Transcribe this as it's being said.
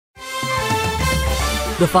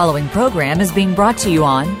The following program is being brought to you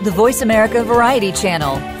on the Voice America Variety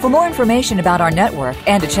Channel. For more information about our network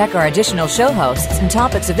and to check our additional show hosts and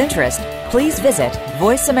topics of interest, please visit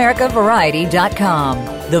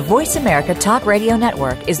voiceamericavariety.com. The Voice America Talk Radio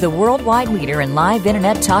Network is the worldwide leader in live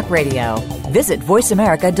Internet talk radio. Visit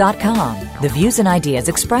voiceamerica.com. The views and ideas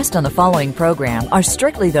expressed on the following program are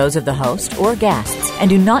strictly those of the host or guests and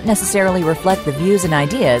do not necessarily reflect the views and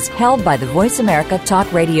ideas held by the Voice America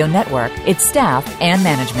Talk Radio Network, its staff, and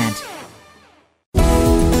management.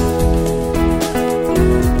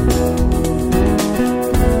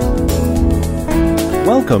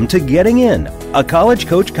 Welcome to Getting In, a college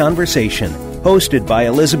coach conversation, hosted by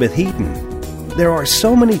Elizabeth Heaton. There are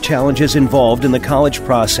so many challenges involved in the college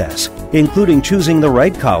process, including choosing the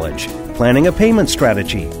right college, planning a payment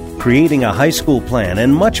strategy, creating a high school plan,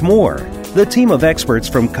 and much more. The team of experts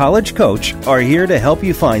from College Coach are here to help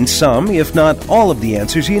you find some, if not all, of the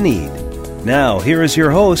answers you need. Now, here is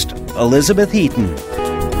your host, Elizabeth Heaton.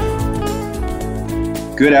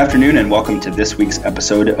 Good afternoon and welcome to this week's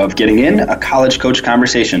episode of Getting In, a College Coach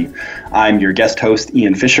Conversation. I'm your guest host,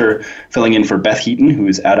 Ian Fisher, filling in for Beth Heaton, who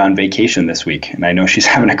is out on vacation this week, and I know she's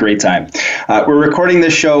having a great time. We're recording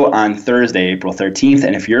this show on Thursday, April 13th,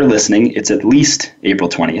 and if you're listening, it's at least April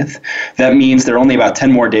 20th. That means there are only about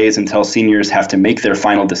 10 more days until seniors have to make their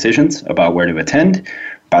final decisions about where to attend,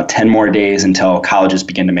 about 10 more days until colleges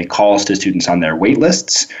begin to make calls to students on their wait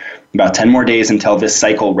lists, about 10 more days until this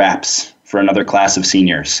cycle wraps for another class of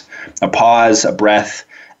seniors. A pause, a breath,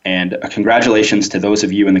 and a congratulations to those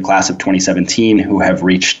of you in the class of 2017 who have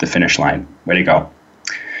reached the finish line. Way to go.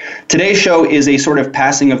 Today's show is a sort of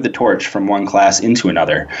passing of the torch from one class into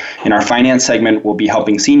another. In our finance segment, we'll be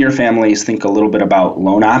helping senior families think a little bit about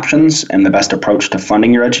loan options and the best approach to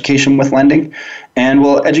funding your education with lending. And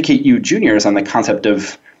we'll educate you juniors on the concept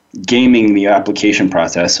of gaming the application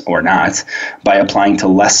process, or not, by applying to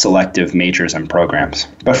less selective majors and programs.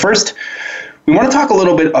 But first, we want to talk a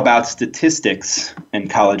little bit about statistics and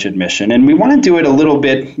college admission, and we want to do it a little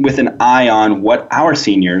bit with an eye on what our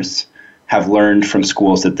seniors have learned from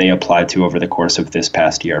schools that they applied to over the course of this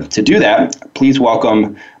past year. To do that, please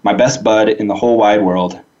welcome my best bud in the whole wide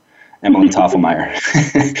world, Emily Toffelmeyer.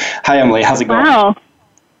 Hi, Emily. How's it going? Wow.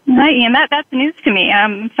 Hi, Ian. That's news to me.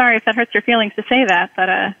 I'm sorry if that hurts your feelings to say that, but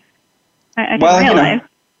I didn't realize. You know,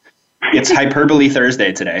 it's Hyperbole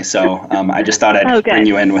Thursday today, so I just thought I'd bring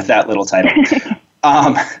you in with that little title.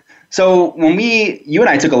 So when you and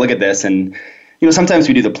I took a look at this, and sometimes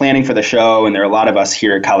we do the planning for the show, and there are a lot of us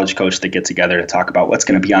here at College Coach that get together to talk about what's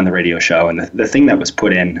going to be on the radio show. And the thing that was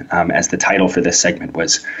put in as the title for this segment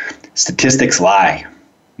was Statistics Lie: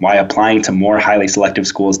 Why Applying to More Highly Selective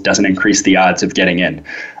Schools Doesn't Increase the Odds of Getting In.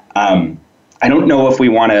 I don't know if we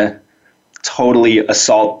want to totally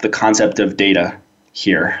assault the concept of data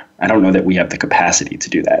here. I don't know that we have the capacity to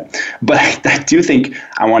do that. But I do think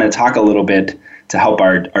I want to talk a little bit to help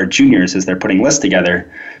our juniors as they're putting lists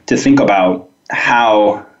together to think about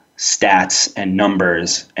how stats and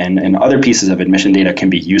numbers and other pieces of admission data can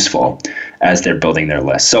be useful as they're building their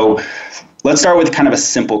list. So let's start with kind of a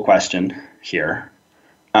simple question here.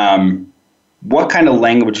 What kind of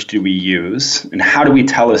language do we use, and how do we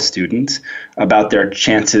tell a student about their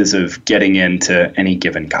chances of getting into any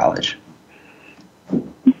given college?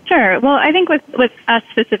 Sure. Well, I think with us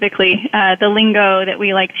specifically, the lingo that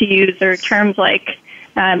we like to use are terms like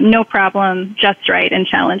no problem, just right, and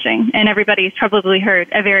challenging. And everybody's probably heard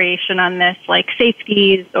a variation on this, like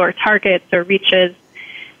safeties or targets or reaches.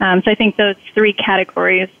 So I think those three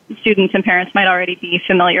categories students and parents might already be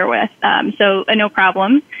familiar with. So a no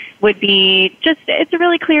problem would be it's a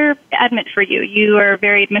really clear admit for you. You are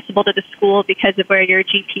very admissible to the school because of where your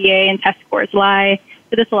GPA and test scores lie.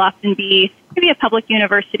 So this will often be maybe a public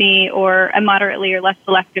university or a moderately or less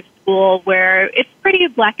selective school where it's pretty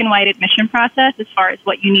black and white admission process as far as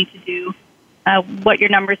what you need to do, what your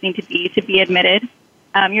numbers need to be admitted.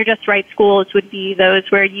 Your just right schools would be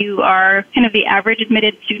those where you are kind of the average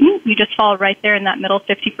admitted student. You just fall right there in that middle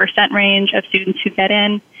 50% range of students who get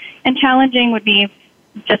in. And challenging would be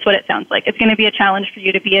just what it sounds like. It's going to be a challenge for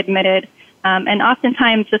you to be admitted. And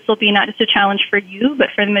oftentimes this will be not just a challenge for you,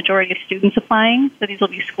 but for the majority of students applying. So these will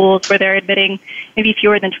be schools where they're admitting maybe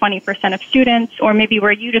fewer than 20% of students, or maybe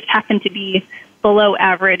where you just happen to be below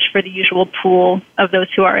average for the usual pool of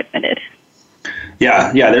those who are admitted.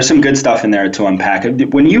 Yeah, there's some good stuff in there to unpack.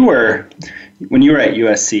 When you were at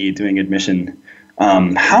USC doing admission,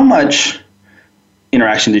 how much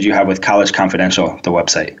interaction did you have with College Confidential, the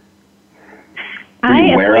website? I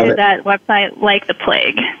avoided that website like the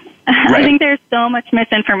plague. Right. I think there's so much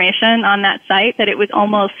misinformation on that site that it was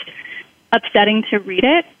almost upsetting to read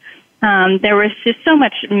it. There was just so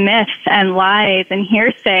much myth and lies and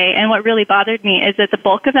hearsay. And what really bothered me is that the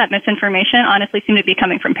bulk of that misinformation honestly seemed to be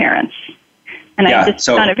coming from parents. And I just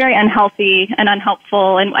found it very unhealthy and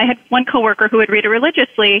unhelpful. And I had one coworker who would read it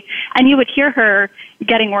religiously, and you would hear her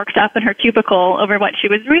getting worked up in her cubicle over what she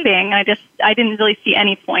was reading. I didn't really see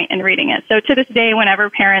any point in reading it. So to this day, whenever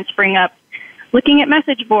parents bring up looking at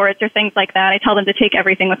message boards or things like that, I tell them to take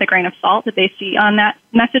everything with a grain of salt that they see on that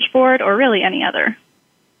message board or really any other.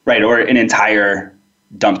 Right, or an entire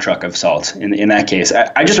dump truck of salt in that case.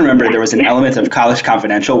 I just remember there was an element of College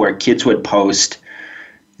Confidential where kids would post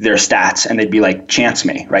their stats and they'd be like, chance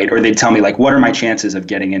me, right? Or they'd tell me like, what are my chances of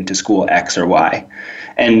getting into school X or Y?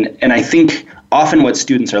 And I think often what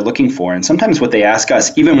students are looking for, and sometimes what they ask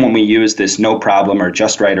us, even when we use this no problem or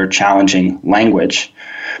just right or challenging language,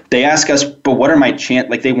 they ask us, but what are my chance?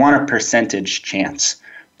 Like they want a percentage chance.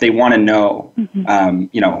 They want to know,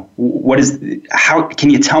 how can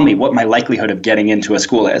you tell me what my likelihood of getting into a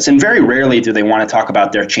school is? And very rarely do they want to talk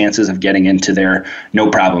about their chances of getting into their no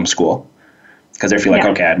problem school, because they feel like,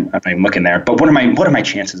 okay, I'm looking there. But what are my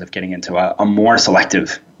chances of getting into a more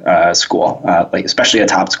selective school, like especially a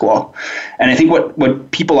top school? And I think what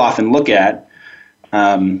people often look at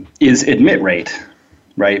is admit rate.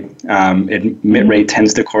 Right? Admit rate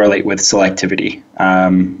tends to correlate with selectivity,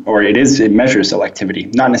 or it measures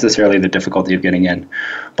selectivity, not necessarily the difficulty of getting in.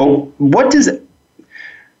 But what does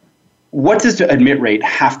admit rate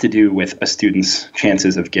have to do with a student's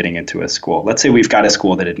chances of getting into a school? Let's say we've got a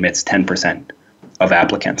school that admits 10% of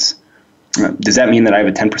applicants. Does that mean that I have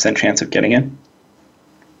a 10% chance of getting in?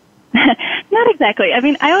 Not exactly. I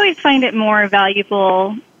mean, I always find it more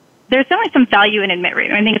valuable. There's certainly some value in admit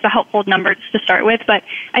rate. I think it's a helpful number to start with, but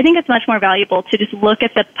I think it's much more valuable to just look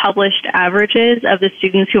at the published averages of the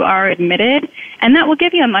students who are admitted, and that will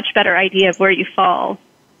give you a much better idea of where you fall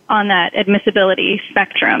on that admissibility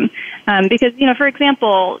spectrum. Because, for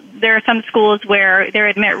example, there are some schools where their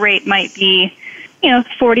admit rate might be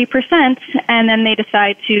 40%, and then they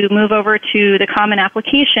decide to move over to the common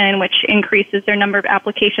application, which increases their number of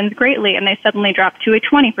applications greatly, and they suddenly drop to a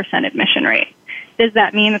 20% admission rate. Does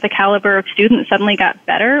that mean that the caliber of students suddenly got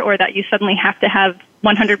better, or that you suddenly have to have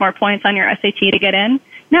 100 more points on your SAT to get in?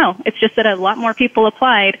 No, it's just that a lot more people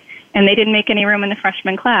applied, and they didn't make any room in the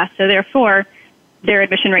freshman class, so therefore their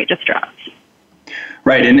admission rate just dropped.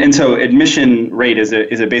 Right, and so admission rate is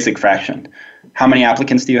a basic fraction. How many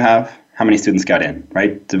applicants do you have? How many students got in,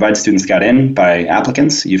 right? Divide students got in by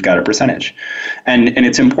applicants, you've got a percentage. And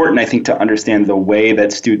it's important, I think, to understand the way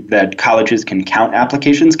that colleges can count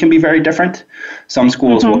applications can be very different. Some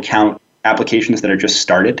schools will count applications that are just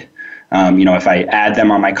started. If I add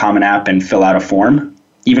them on my Common App and fill out a form,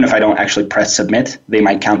 even if I don't actually press submit, they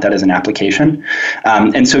might count that as an application.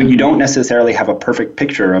 And so you don't necessarily have a perfect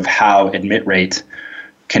picture of how admit rate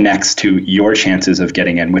connects to your chances of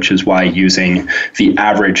getting in, which is why using the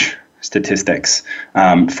average statistics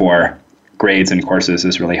for grades and courses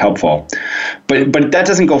is really helpful. But that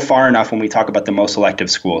doesn't go far enough when we talk about the most selective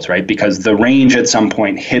schools, right? Because the range at some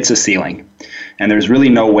point hits a ceiling, and there's really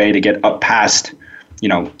no way to get up past,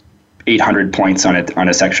 800 points on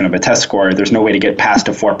a section of a test score. There's no way to get past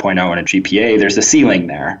a 4.0 in a GPA. There's a ceiling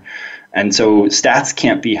there. And so stats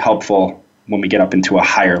can't be helpful when we get up into a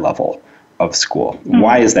higher level of school.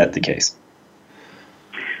 Why is that the case?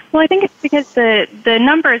 Well, I think it's because the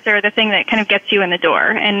numbers are the thing that kind of gets you in the door,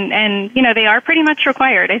 and they are pretty much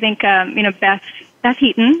required. I think Beth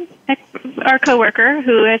Heaton, our coworker,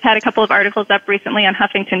 who has had a couple of articles up recently on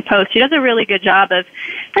Huffington Post, she does a really good job of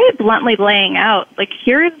very bluntly laying out, like,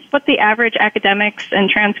 here's what the average academics and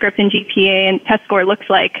transcript and GPA and test score looks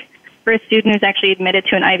like for a student who's actually admitted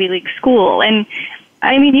to an Ivy League school. And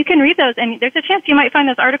I mean, you can read those, and there's a chance you might find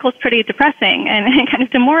those articles pretty depressing and kind of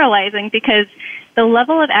demoralizing, because the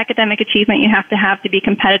level of academic achievement you have to be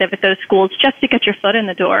competitive at those schools just to get your foot in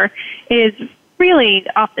the door is really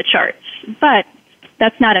off the charts. But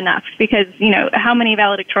that's not enough, because, how many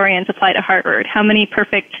valedictorians apply to Harvard? How many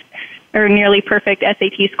perfect or nearly perfect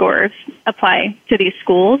SAT scores apply to these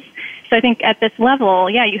schools? So I think at this level,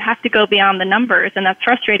 you have to go beyond the numbers, and that's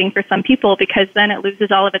frustrating for some people, because then it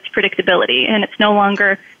loses all of its predictability, and it's no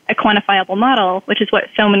longer a quantifiable model, which is what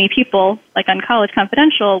so many people, like on College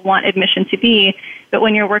Confidential, want admission to be. But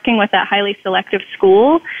when you're working with that highly selective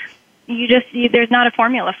school, there's not a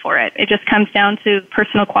formula for it. It just comes down to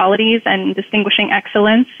personal qualities and distinguishing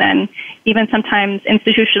excellence, and even sometimes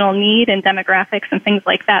institutional need and demographics and things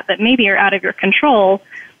like that maybe are out of your control,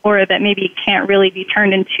 or that maybe can't really be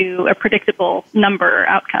turned into a predictable number or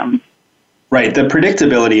outcome. Right. The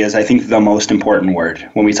predictability is, I think, the most important word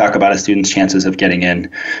when we talk about a student's chances of getting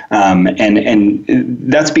in. And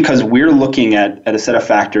that's because we're looking at a set of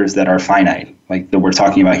factors that are finite, like that we're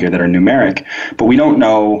talking about here, that are numeric, but we don't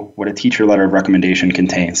know what a teacher letter of recommendation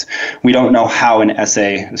contains. We don't know how an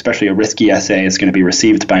essay, especially a risky essay, is going to be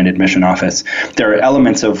received by an admission office. There are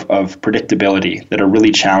elements of predictability that are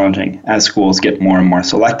really challenging as schools get more and more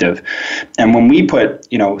selective. And when we put,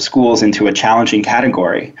 schools into a challenging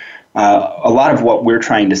category, a lot of what we're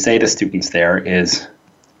trying to say to students there is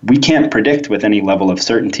we can't predict with any level of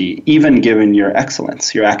certainty, even given your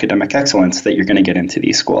excellence, your academic excellence, that you're going to get into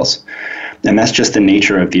these schools. And that's just the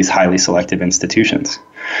nature of these highly selective institutions.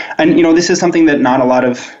 And, this is something that not a lot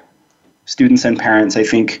of students and parents, I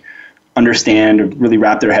think, understand or really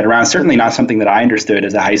wrap their head around. Certainly not something that I understood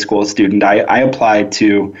as a high school student. I applied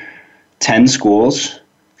to 10 schools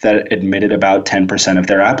that admitted about 10% of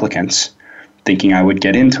their applicants, thinking I would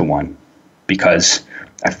get into one because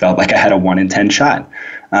I felt like I had a 1 in 10 shot.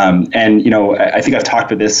 I think I've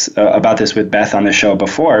talked about this with Beth on the show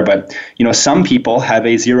before, but, some people have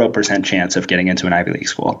a 0% chance of getting into an Ivy League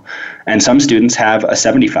school. And some students have a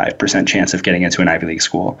 75% chance of getting into an Ivy League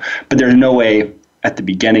school. But there's no way at the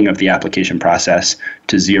beginning of the application process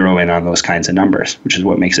to zero in on those kinds of numbers, which is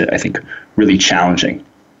what makes it, I think, really challenging.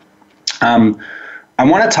 I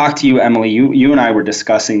want to talk to you, Emily. You and I were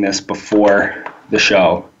discussing this before the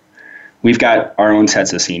show. We've got our own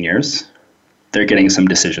sets of seniors. They're getting some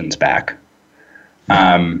decisions back.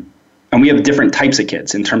 And we have different types of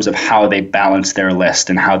kids in terms of how they balance their list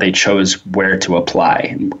and how they chose where to apply.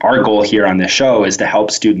 And our goal here on this show is to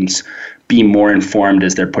help students be more informed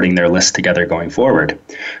as they're putting their list together going forward.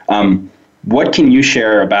 What can you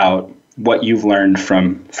share about what you've learned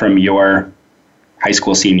from your high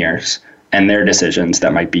school seniors and their decisions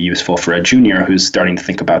that might be useful for a junior who's starting to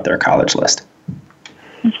think about their college list?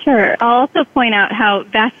 Sure. I'll also point out how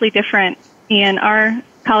vastly different in our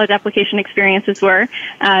college application experiences were.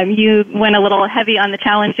 You went a little heavy on the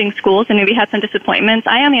challenging schools and maybe had some disappointments.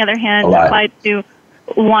 I, on the other hand, applied to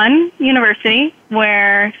one university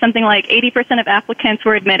where something like 80% of applicants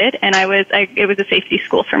were admitted, and it was a safety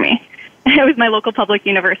school for me. It was my local public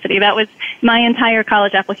university. That was my entire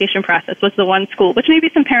college application process, was the one school, which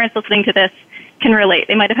maybe some parents listening to this can relate.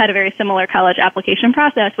 They might have had a very similar college application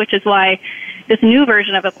process, which is why this new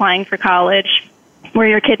version of applying for college, where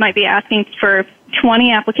your kid might be asking for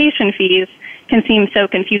 20 application fees, can seem so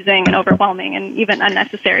confusing and overwhelming and even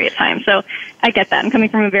unnecessary at times. So I get that. I'm coming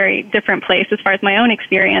from a very different place as far as my own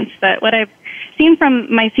experience. But what I've seen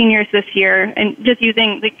from my seniors this year, and just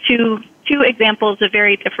using the two examples of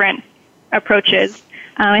very different approaches,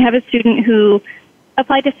 I have a student who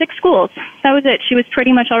applied to 6 schools. That was it. She was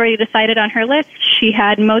pretty much already decided on her list. She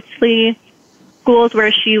had mostly schools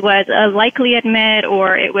where she was a likely admit,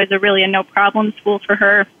 or it was a no-problem school for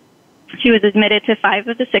her. She was admitted to 5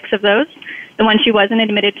 of the 6 of those. The one she wasn't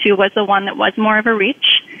admitted to was the one that was more of a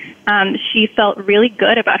reach. She felt really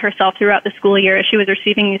good about herself throughout the school year as she was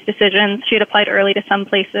receiving these decisions. She had applied early to some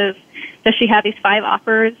places. So she had these 5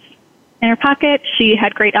 offers in her pocket. She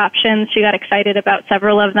had great options. She got excited about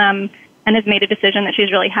several of them and has made a decision that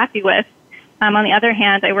she's really happy with. On the other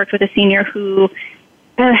hand, I worked with a senior who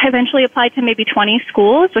eventually applied to maybe 20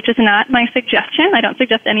 schools, which is not my suggestion. I don't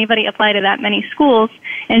suggest anybody apply to that many schools.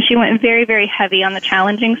 And she went very, very heavy on the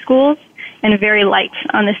challenging schools and very light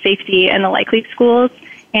on the safety and the likely schools.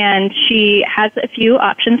 And she has a few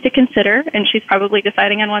options to consider, and she's probably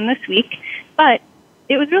deciding on one this week. But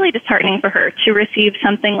it was really disheartening for her to receive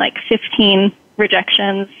something like 15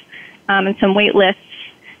 rejections and some wait lists.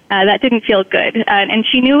 That didn't feel good. And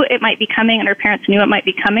she knew it might be coming, and her parents knew it might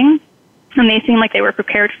be coming, and they seemed like they were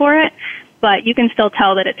prepared for it. But you can still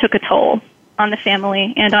tell that it took a toll on the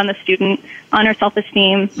family and on the student, on her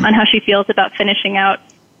self-esteem, on how she feels about finishing out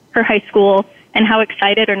her high school, and how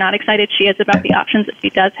excited or not excited she is about the options that she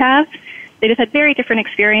does have. They just had very different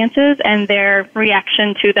experiences, and their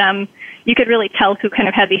reaction to them, you could really tell who kind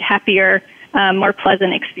of had the happier, more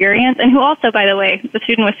pleasant experience, and who also, by the way, the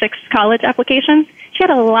student with 6 college applications, she had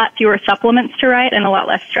a lot fewer supplements to write and a lot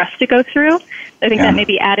less stress to go through. I think that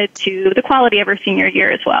maybe added to the quality of her senior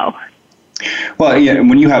year as well. Well, yeah,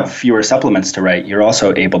 when you have fewer supplements to write, you're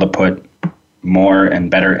also able to put more and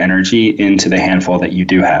better energy into the handful that you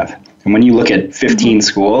do have. And when you look at 15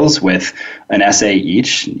 schools with an essay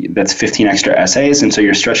each, that's 15 extra essays, and so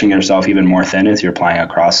you're stretching yourself even more thin as you're applying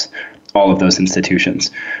across all of those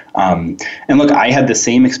institutions. And look, I had the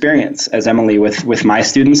same experience as Emily with my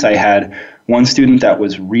students. I had one student that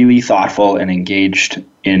was really thoughtful and engaged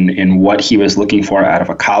in what he was looking for out of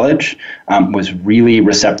a college, was really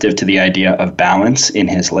receptive to the idea of balance in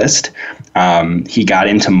his list. He got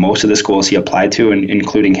into most of the schools he applied to,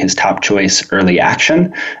 including his top choice, Early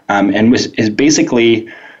Action, and is basically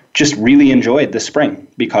just really enjoyed the spring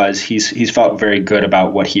because he's felt very good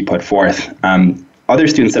about what he put forth. Other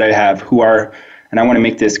students that I have who are, and I want to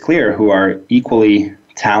make this clear, who are equally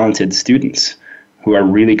talented students, who are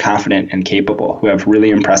really confident and capable, who have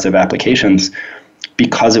really impressive applications,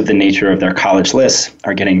 because of the nature of their college lists,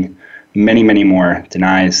 are getting many, many more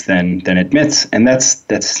denies than admits. And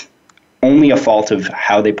that's only a fault of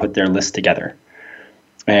how they put their list together.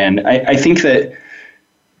 And I think that,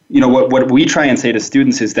 what we try and say to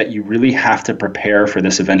students is that you really have to prepare for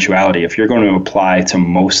this eventuality. If you're going to apply to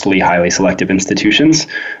mostly highly selective institutions,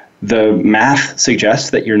 the math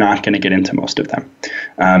suggests that you're not going to get into most of them.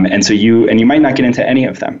 And you might not get into any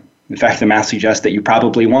of them. In fact, the math suggests that you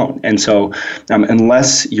probably won't. And so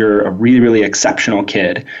unless you're a really, really exceptional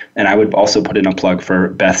kid, and I would also put in a plug for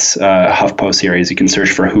Beth's HuffPo series. You can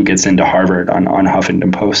search for Who Gets Into Harvard on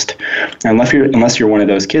Huffington Post. Unless you're one of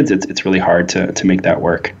those kids, it's really hard to make that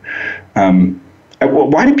work.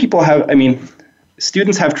 Why do people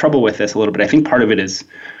students have trouble with this a little bit. I think part of it is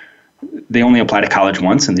they only apply to college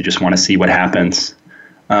once and they just want to see what happens.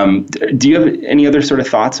 Do you have any other sort of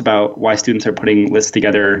thoughts about why students are putting lists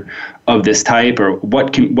together of this type, or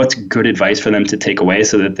what's good advice for them to take away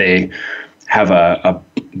so that they have a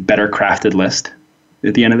better crafted list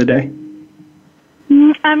at the end of the day?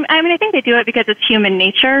 I think they do it because it's human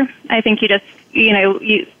nature. I think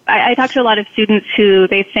I talk to a lot of students who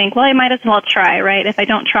they think, well, I might as well try, right? If I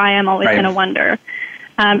don't try, I'm always going to wonder.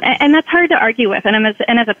 And that's hard to argue with. And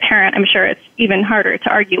as a parent, I'm sure it's even harder to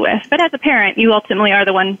argue with. But as a parent, you ultimately are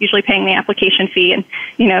the one usually paying the application fee and,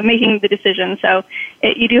 making the decision. So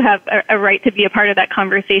you do have a right to be a part of that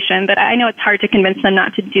conversation. But I know it's hard to convince them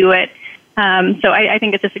not to do it. So I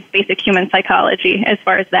think it's just basic human psychology as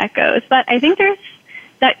far as that goes. But I think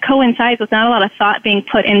that coincides with not a lot of thought being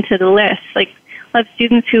put into the list. Like, a lot of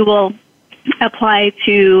students who will apply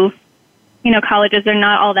to colleges they're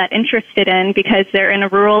not all that interested in because they're in a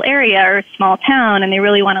rural area or a small town and they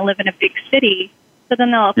really want to live in a big city. So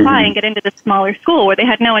then they'll apply and get into the smaller school where they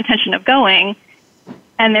had no intention of going,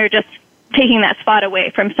 and they're just taking that spot away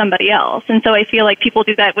from somebody else. And so I feel like people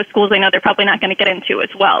do that with schools they know they're probably not going to get into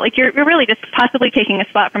as well. Like, you're really just possibly taking a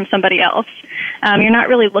spot from somebody else. You're not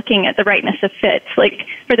really looking at the rightness of fit. Like,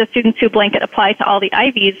 for the students who blanket apply to all the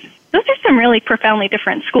Ivies, those are some really profoundly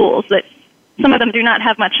different schools that some of them do not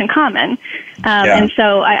have much in common. And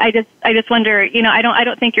so I just wonder, I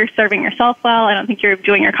don't think you're serving yourself well. I don't think you're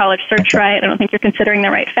doing your college search right. I don't think you're considering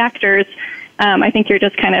the right factors. I think you're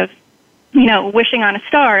just kind of, wishing on a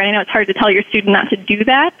star. And I know it's hard to tell your student not to do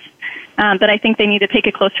that. But I think they need to take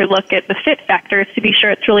a closer look at the fit factors to be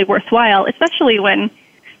sure it's really worthwhile, especially when,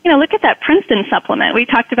 look at that Princeton supplement. We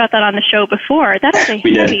talked about that on the show before. That is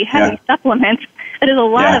a heavy supplement. It is a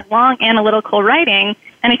lot of long analytical writing.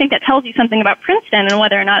 And I think that tells you something about Princeton and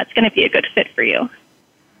whether or not it's going to be a good fit for you.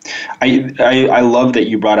 I love that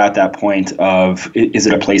you brought out that point of, is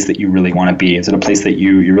it a place that you really want to be? Is it a place that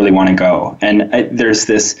you really want to go? And there's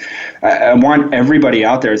this, I want everybody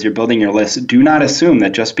out there, as you're building your list, do not assume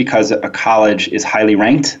that just because a college is highly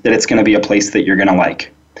ranked, that it's going to be a place that you're going to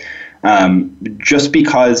like. Just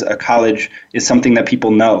because a college is something that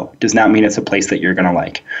people know does not mean it's a place that you're going to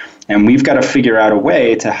like. And we've got to figure out a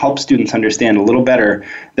way to help students understand a little better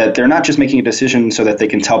that they're not just making a decision so that they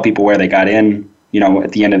can tell people where they got in,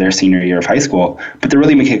 at the end of their senior year of high school, but they're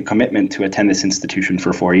really making a commitment to attend this institution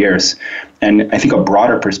for 4 years. And I think a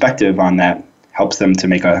broader perspective on that helps them to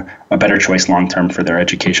make a better choice long-term for their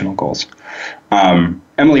educational goals.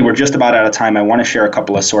 Emily, we're just about out of time. I want to share a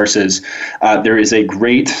couple of sources. There is a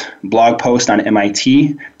great blog post on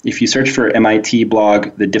MIT. If you search for MIT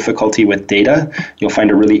blog, The Difficulty with Data, you'll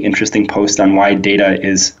find a really interesting post on why data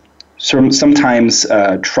is sometimes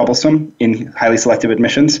troublesome in highly selective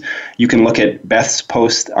admissions. You can look at Beth's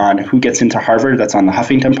post on Who Gets Into Harvard. That's on the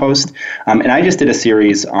Huffington Post. And I just did a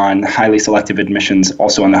series on highly selective admissions,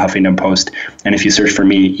 also on the Huffington Post. And if you search for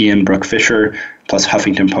me, Ian Brooke Fisher, plus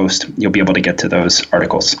Huffington Post, you'll be able to get to those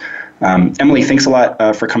articles. Emily, thanks a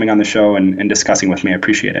lot for coming on the show and discussing with me. I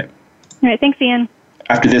appreciate it. All right. Thanks, Ian.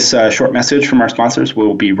 After this short message from our sponsors,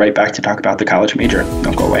 we'll be right back to talk about the college major.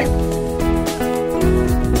 Don't go away.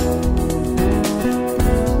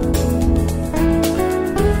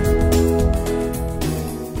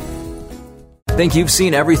 Think you've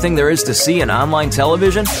seen everything there is to see in online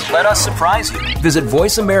television? Let us surprise you. Visit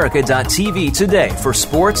voiceamerica.tv today for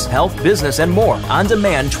sports, health, business, and more on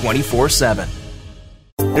demand 24/7.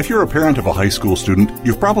 If you're a parent of a high school student,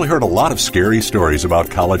 you've probably heard a lot of scary stories about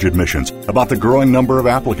college admissions, about the growing number of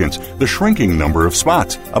applicants, the shrinking number of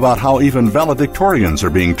spots, about how even valedictorians are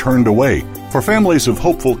being turned away. For families of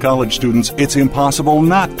hopeful college students, it's impossible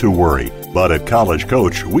not to worry. But at College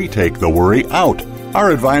Coach, we take the worry out.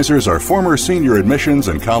 Our advisors are former senior admissions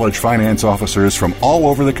and college finance officers from all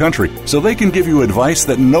over the country, so they can give you advice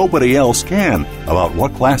that nobody else can about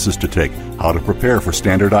what classes to take, how to prepare for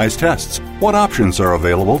standardized tests, what options are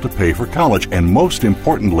available to pay for college, and most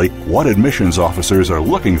importantly, what admissions officers are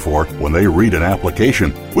looking for when they read an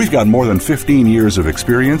application. We've got more than 15 years of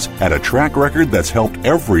experience and a track record that's helped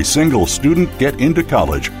every single student get into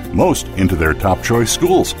college, most into their top choice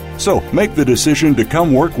schools. So make the decision to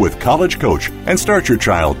come work with College Coach and start your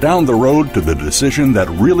child down the road to the decision that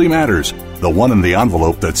really matters, the one in the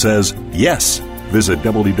envelope that says yes. Visit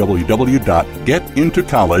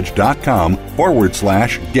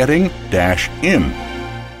www.getintocollege.com/getting-in.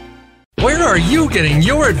 Where are you getting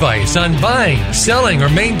your advice on buying, selling, or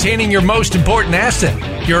maintaining your most important asset,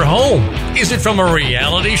 your home? Is it from a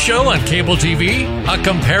reality show on cable TV, a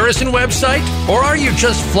comparison website, or are you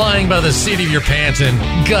just flying by the seat of your pants and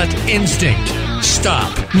gut instinct?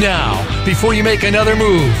 Stop now before you make another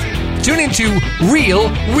move. Tune into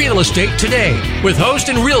Real Estate Today with host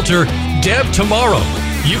and realtor Deb Tomorrow.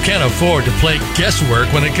 You can't afford to play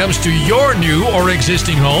guesswork when it comes to your new or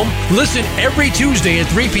existing home. Listen every Tuesday at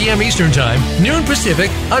 3 p.m. Eastern Time, noon Pacific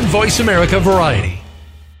on Voice America Variety.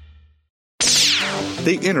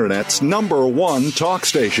 The Internet's number one talk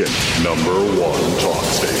station.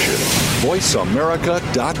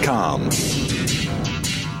 VoiceAmerica.com.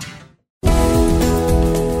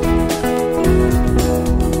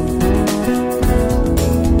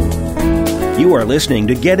 You are listening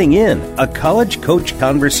to Getting In, a College Coach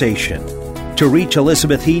Conversation. To reach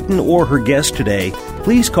Elizabeth Heaton or her guest today,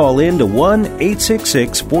 please call in to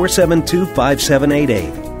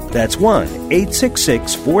 1-866-472-5788. That's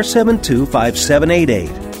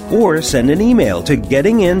 1-866-472-5788. Or send an email to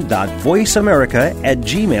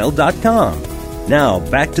gettingin.voiceamerica@gmail.com. Now,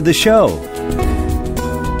 back to the show.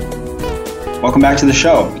 Welcome back to the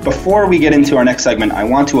show. Before we get into our next segment, I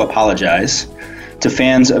want to apologize to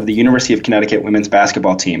fans of the University of Connecticut women's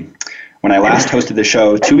basketball team. When I last hosted the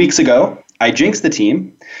show 2 weeks ago, I jinxed the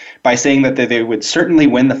team by saying that they would certainly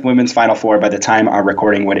win the women's Final Four by the time our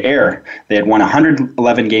recording would air. They had won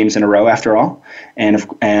 111 games in a row, after all, and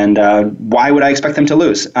why would I expect them to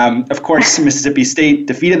lose? Of course, Mississippi State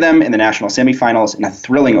defeated them in the national semifinals in a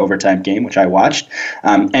thrilling overtime game, which I watched,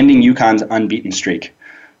 ending UConn's unbeaten streak.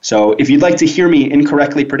 So if you'd like to hear me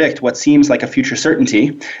incorrectly predict what seems like a future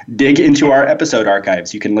certainty, dig into our episode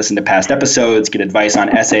archives. You can listen to past episodes, get advice on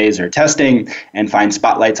essays or testing, and find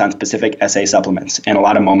spotlights on specific essay supplements, and a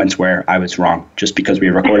lot of moments where I was wrong just because we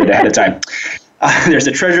recorded ahead of time. There's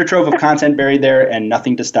a treasure trove of content buried there and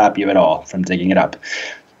nothing to stop you at all from digging it up.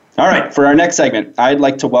 All right, for our next segment, I'd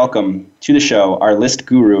like to welcome to the show our list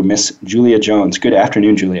guru, Miss Julia Jones. Good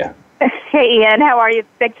afternoon, Julia. Hey, Ian. How are you?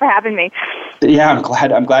 Thanks for having me. Yeah,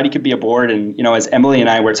 I'm glad you could be aboard. And, as Emily and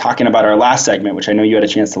I were talking about our last segment, which I know you had a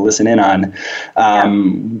chance to listen in on,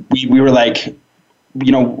 we were like,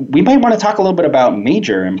 we might want to talk a little bit about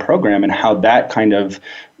major and program and how that kind of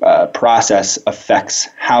process affects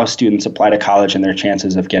how students apply to college and their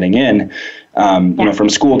chances of getting in. From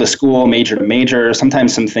school to school, major to major,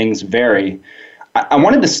 sometimes some things vary. I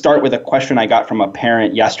wanted to start with a question I got from a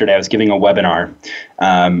parent yesterday. I was giving a webinar,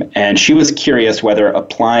 and she was curious whether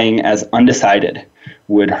applying as undecided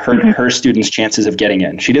would hurt her students' chances of getting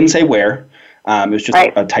in. She didn't say where. It was just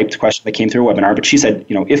a typed question that came through a webinar. But she said,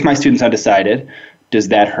 if my student's undecided, does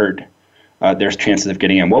that hurt their chances of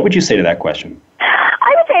getting in? What would you say to that question?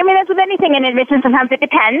 I would say, as with anything in admission, sometimes it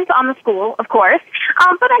depends on the school, of course.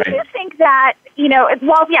 But I do think that,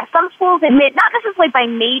 some schools admit not necessarily by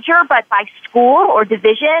major, but by school or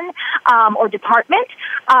division or department.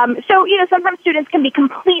 Sometimes students can be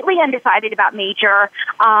completely undecided about major.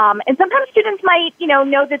 And sometimes students might,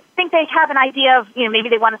 think they have an idea of, maybe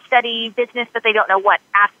they want to study business, but they don't know what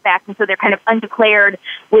aspect. And so they're kind of undeclared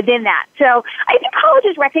within that. So I think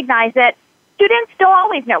colleges recognize that students don't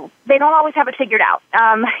always know. They don't always have it figured out.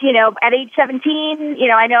 At age 17,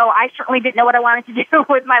 I know I certainly didn't know what I wanted to do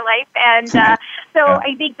with my life. And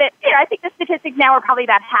I think that, I think the statistics now are probably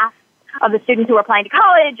about half of the students who are applying to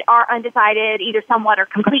college are undecided, either somewhat or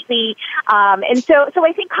completely. And so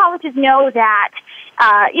I think colleges know that,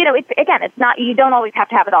 it's not, you don't always have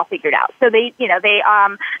to have it all figured out. So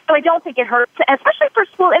so I don't think it hurts, especially for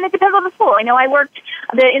school, and it depends on the school. I know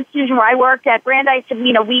the institution where I worked at Brandeis,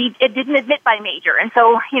 it didn't admit by major. And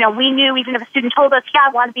so, we knew even if a student told us, I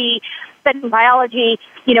want to be studying biology,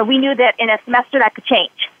 we knew that in a semester that could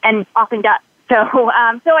change, and often does. So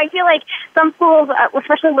I feel like some schools,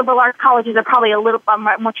 especially liberal arts colleges, are probably a little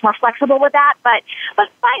much more flexible with that. But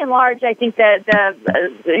by and large, I think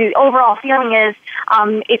the overall feeling is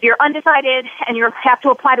if you're undecided and you have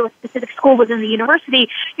to apply to a specific school within the university,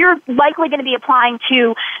 you're likely going to be applying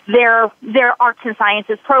to their arts and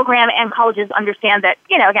sciences program. And colleges understand that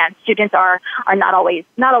again, students are not always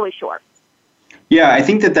sure. Yeah, I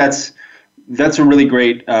think that's a really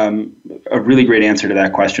great answer to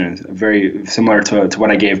that question. It's very similar to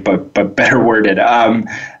what I gave, but better worded.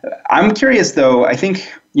 I'm curious, though. I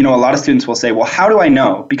think a lot of students will say, "Well, how do I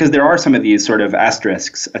know?" Because there are some of these sort of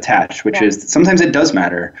asterisks attached, which is sometimes it does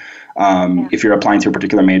matter. If you're applying to a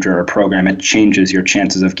particular major or program, it changes your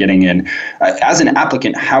chances of getting in. As an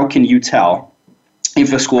applicant, how can you tell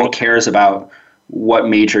if a school cares about what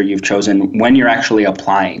major you've chosen when you're actually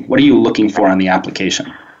applying? What are you looking for on the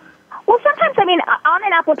application? Well, sometimes, on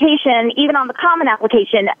an application, even on the common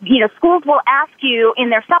application, schools will ask you in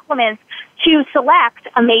their supplements to select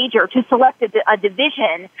a major, to select a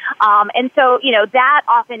division. And so, that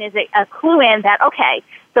often is a clue in that, okay,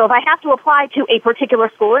 so if I have to apply to a particular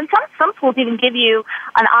school, and some schools even give you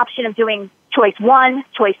an option of doing choice 1,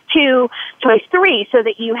 choice 2, choice 3, so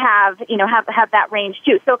that you have that range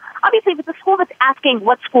too. So obviously, if it's a school that's asking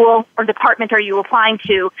what school or department are you applying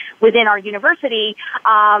to within our university,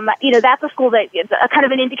 that's a school that is a kind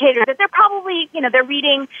of an indicator that they're probably, they're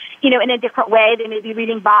reading, in a different way. They may be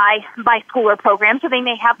reading by school or program, so they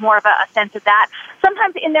may have more of a sense of that.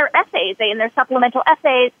 Sometimes in their essays, in their supplemental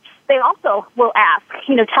essays, they also will ask,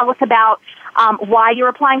 tell us about why you're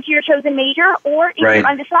applying to your chosen major, or if you're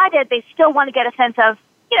undecided, they still want to get a sense of,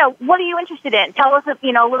 what are you interested in? Tell us, a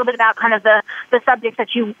little bit about kind of the subjects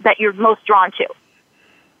that you're most drawn to.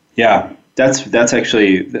 Yeah, that's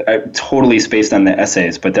actually totally spaced on the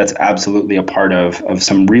essays, but that's absolutely a part of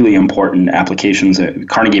some really important applications.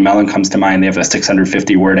 Carnegie Mellon comes to mind. They have a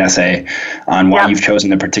 650-word essay on why you've chosen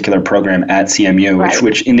the particular program at CMU,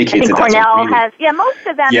 which indicates that Cornell has, most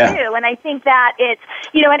of them do. And I think that it's,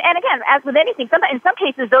 and again, as with anything, in some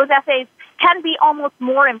cases, those essays can be almost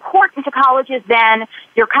more important to colleges than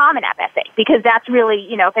your Common App essay, because that's really,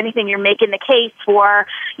 if anything, you're making the case for,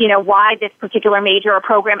 why this particular major or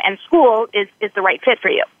program and school is the right fit for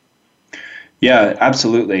you. Yeah,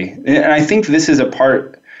 absolutely. And I think this is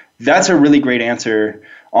that's a really great answer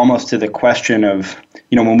almost to the question of,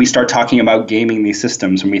 when we start talking about gaming these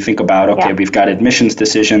systems, when we think about, we've got admissions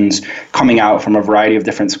decisions coming out from a variety of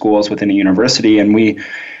different schools within a university, and we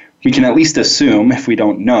can at least assume, if we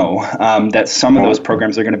don't know, that some of those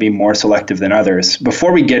programs are going to be more selective than others.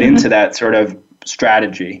 Before we get into that sort of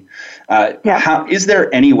strategy, is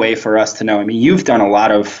there any way for us to know? You've done a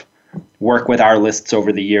lot of work with our lists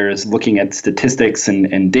over the years, looking at statistics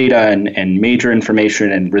and data and major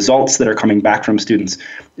information and results that are coming back from students.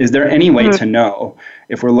 Is there any way to know,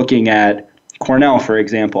 if we're looking at Cornell, for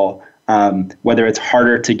example, whether it's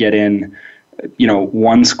harder to get in,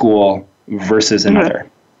 one school versus another?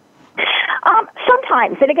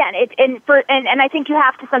 Sometimes, and again, and I think you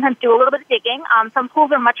have to sometimes do a little bit of digging. Some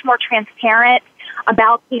schools are much more transparent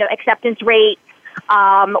about acceptance rates,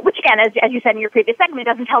 which again, as you said in your previous segment,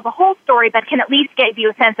 doesn't tell the whole story, but can at least give you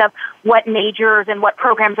a sense of what majors and what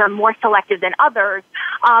programs are more selective than others.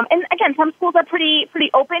 And again, some schools are pretty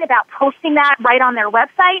open about posting that right on their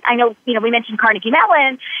website. I know, we mentioned Carnegie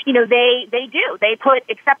Mellon. They put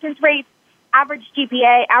acceptance rates, average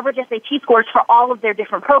GPA, average SAT scores for all of their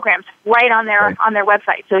different programs right on their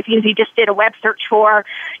website. So if you just did a web search for,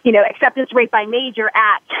 acceptance rate by major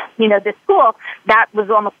at, this school, that was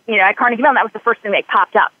almost, at Carnegie Mellon, that was the first thing that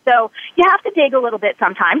popped up. So you have to dig a little bit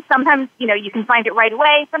sometimes. Sometimes, you can find it right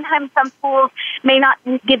away. Sometimes some schools may not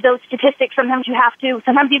give those statistics. Sometimes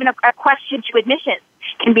sometimes even a question to admissions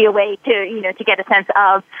can be a way to get a sense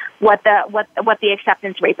of what the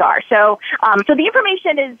acceptance rates are. So the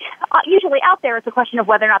information is usually out there. It's a question of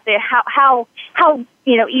whether or not how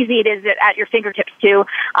easy it is at your fingertips to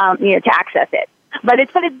access it. But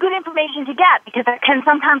it's good information to get, because it can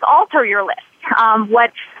sometimes alter your list.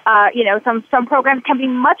 Some programs can be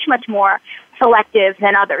much more selective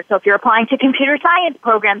than others. So if you're applying to computer science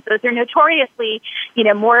programs, those are notoriously,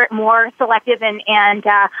 more selective and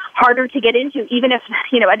harder to get into, even if,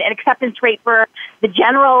 an acceptance rate for the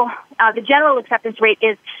general acceptance rate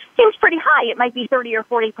seems pretty high. It might be 30 or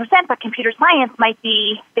 40%, but computer science might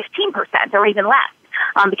be 15% or even less,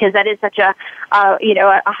 because that is such a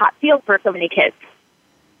hot field for so many kids.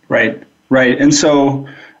 Right. And so,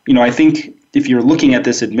 I think if you're looking at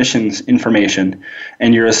this admissions information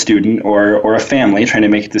and you're a student or a family trying to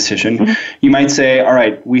make a decision, you might say, all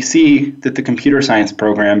right, we see that the computer science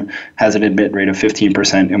program has an admit rate of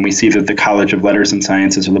 15%, and we see that the College of Letters and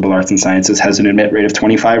Sciences or Liberal Arts and Sciences has an admit rate of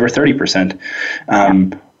 25 or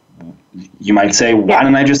 30%. You might say, why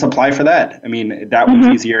don't I just apply for that? I mean, that one's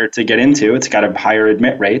easier to get into. It's got a higher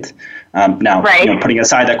admit rate. Now, putting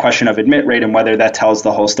aside that question of admit rate and whether that tells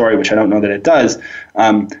the whole story, which I don't know that it does,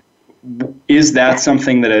 is that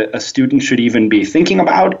something that a student should even be thinking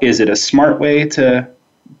about? Is it a smart way to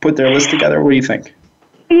put their list together? What do you think?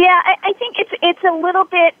 Yeah, I think it's a little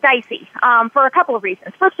bit dicey for a couple of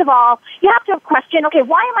reasons. First of all, you have to question, okay,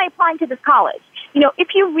 why am I applying to this college? If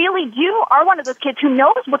you really are one of those kids who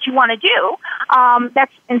knows what you want to do,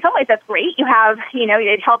 that's in some ways that's great. You have,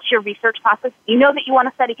 it helps your research process. You know that you want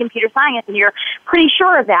to study computer science, and you're pretty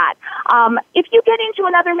sure of that. If you get into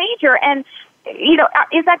another major and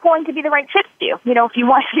is that going to be the right fit for you? If you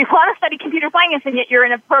want to study computer science and yet you're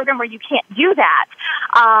in a program where you can't do that,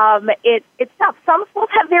 it's tough. Some schools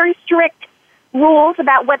have very strict rules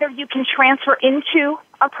about whether you can transfer into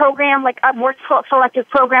a program like a more selective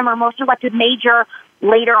program or more selective major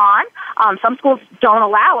later on. Some schools don't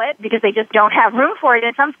allow it because they just don't have room for it.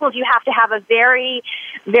 In some schools, you have to have a very,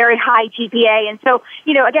 very high GPA. And so,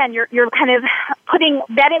 again, you're kind of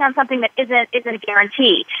betting on something that isn't a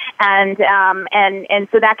guarantee. And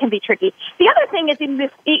so that can be tricky. The other thing is,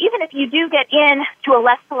 even if you do get into a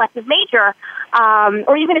less selective major,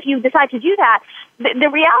 or even if you decide to do that, the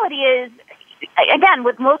reality is, again,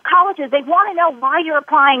 with most colleges, they want to know why you're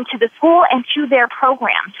applying to the school and to their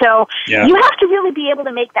program. So you have to really be able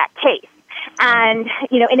to make that case, and,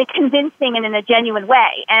 in a convincing and in a genuine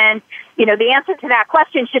way. And, the answer to that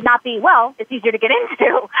question should not be, well, it's easier to get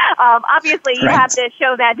into. Obviously, you have to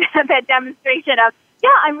show that demonstration of,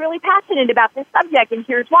 I'm really passionate about this subject, and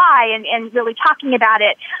here's why, and really talking about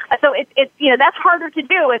it. So it's that's harder to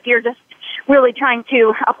do if you're just really trying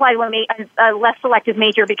to apply to a less selective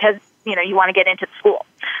major because, you want to get into school.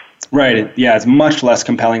 Right. Yeah, it's a much less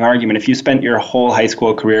compelling argument. If you spent your whole high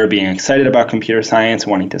school career being excited about computer science,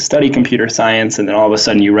 wanting to study computer science, and then all of a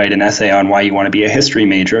sudden you write an essay on why you want to be a history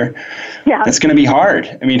major, that's going to be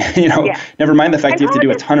hard. I mean, never mind the fact you have to do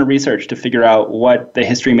a ton of research to figure out what the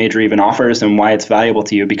history major even offers and why it's valuable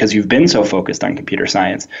to you because you've been so focused on computer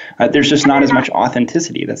science. There's just not as much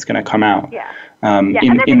authenticity that's going to come out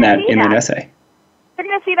in that essay. They're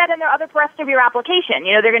going to see that in the other rest of your application.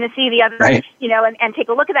 They're going to see the other, and take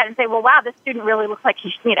a look at that and say, well, wow, this student really looks like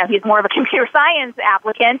he's more of a computer science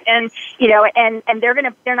applicant, and they're going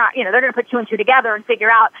to put two and two together and figure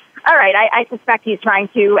out, all right, I suspect he's trying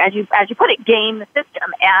to, as you put it, game the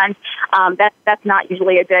system, and that's not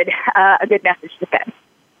usually a good message to send.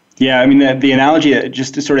 Yeah, I mean, the analogy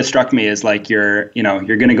just sort of struck me as like you're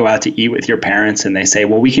going to go out to eat with your parents and they say,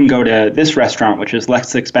 well, we can go to this restaurant, which is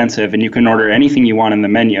less expensive, and you can order anything you want on the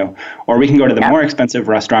menu, or we can go to the more expensive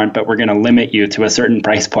restaurant, but we're going to limit you to a certain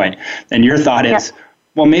price point. And your thought is,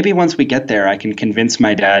 well, maybe once we get there, I can convince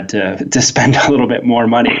my dad to spend a little bit more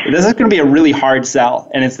money. This is going to be a really hard sell,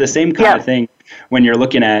 and it's the same kind of thing when you're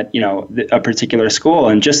looking at, a particular school.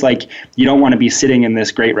 And just like you don't want to be sitting in this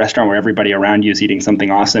great restaurant where everybody around you is eating something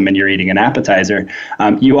awesome and you're eating an appetizer,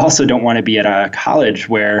 you also don't want to be at a college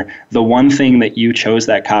where the one thing that you chose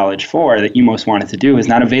that college for that you most wanted to do is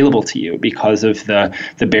not available to you because of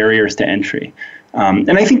the barriers to entry.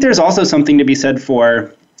 And I think there's also something to be said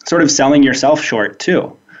for sort of selling yourself short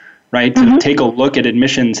too, right? To take a look at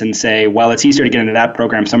admissions and say, well, it's easier to get into that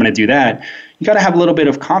program, so I'm going to do that. You got to have a little bit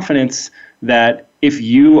of confidence that if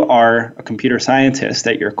you are a computer scientist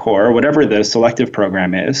at your core, or whatever the selective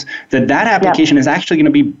program is, that application is actually going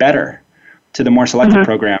to be better to the more selective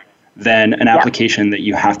program than an application that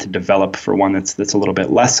you have to develop for one that's a little bit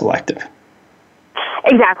less selective.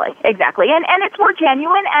 Exactly. And it's more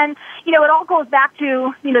genuine, and, it all goes back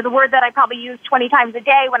to, the word that I probably use 20 times a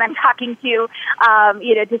day when I'm talking to,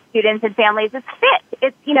 to students and families. It's fit.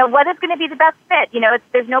 It's, what is going to be the best fit.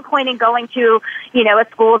 There's no point in going to, a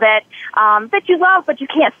school that you love, but you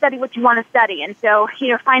can't study what you want to study. And so,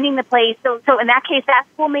 finding the place. So in that case, that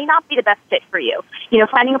school may not be the best fit for you.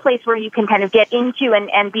 Finding a place where you can kind of get into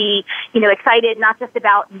and be, excited, not just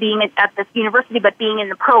about being at this university, but being in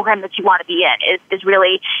the program that you want to be in is really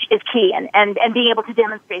really is key, and being able to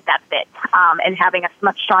demonstrate that fit and having a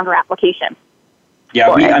much stronger application. Yeah,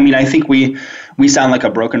 I think we sound like a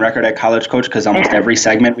broken record at College Coach because almost every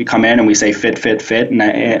segment we come in and we say fit, fit, fit, and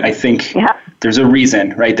I think there's a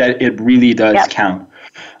reason, right, that it really does count.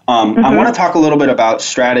 I want to talk a little bit about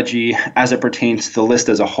strategy as it pertains to the list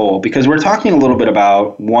as a whole, because we're talking a little bit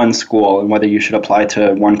about one school and whether you should apply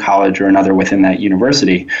to one college or another within that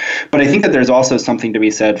university. But I think that there's also something to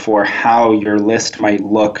be said for how your list might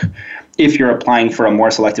look if you're applying for a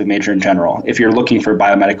more selective major in general, if you're looking for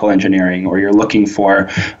biomedical engineering or you're looking for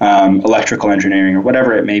electrical engineering or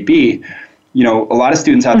whatever it may be. You know, a lot of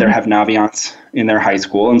students out there have Naviance in their high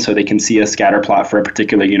school, and so they can see a scatter plot for a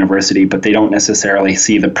particular university, but they don't necessarily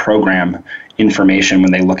see the program information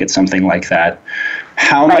when they look at something like that.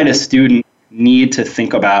 How might a student need to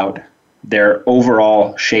think about their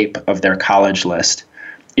overall shape of their college list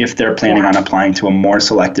if they're planning on applying to a more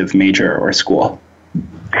selective major or school?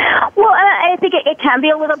 Well, I think it can be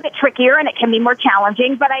a little bit trickier and it can be more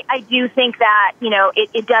challenging, but I do think that, you know,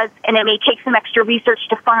 it does, and it may take some extra research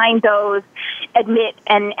to find those admit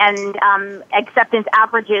and acceptance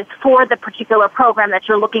averages for the particular program that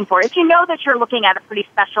you're looking for. If you know that you're looking at a pretty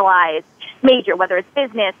specialized major, whether it's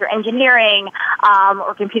business or engineering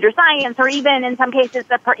or computer science, or even in some cases,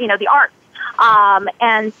 the arts.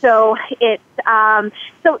 And so it's,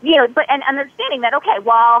 but understanding that, okay,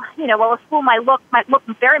 while a school might look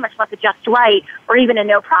very much like a just right or even a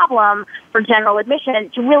no problem for general admission,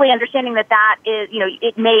 to really understanding that is,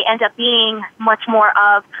 it may end up being much more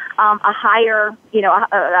of a higher,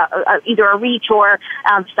 either a reach or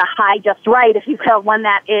just a high just right, if you will, one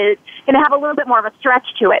that is going to have a little bit more of a stretch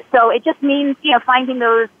to it. So it just means, finding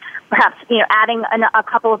those, perhaps, adding a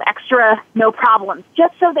couple of extra no problems,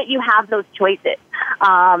 just so that you have those choices,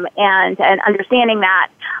 and understanding that,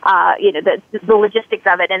 the logistics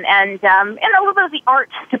of it, and a little bit of the art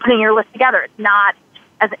to putting your list together. It's not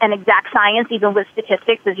as an exact science, even with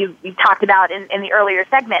statistics, as you talked about in the earlier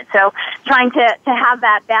segment. So trying to have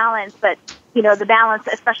that balance, but, the balance,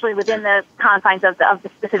 especially within the confines of the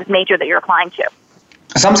specific major that you're applying to.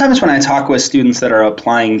 Sometimes when I talk with students that are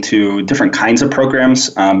applying to different kinds of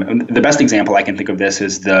programs, the best example I can think of this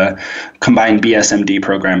is the combined BSMD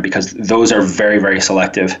program, because those are very, very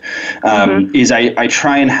selective. Is I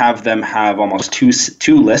try and have them have almost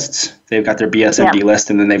two lists. They've got their BSMD list,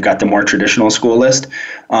 and then they've got the more traditional school list.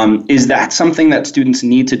 Is that something that students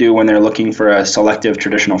need to do when they're looking for a selective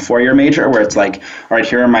traditional four-year major, where it's like, all right,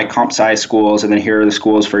 here are my comp sci schools, and then here are the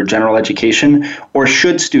schools for general education? Or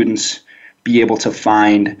should students be able to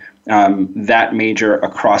find that major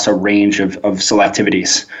across a range of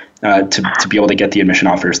selectivities to be able to get the admission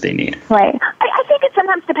offers they need? Right. I think it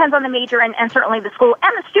sometimes depends on the major and certainly the school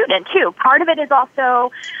and the student, too. Part of it is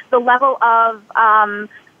also the level of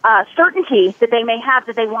certainty that they may have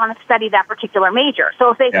that they want to study that particular major. So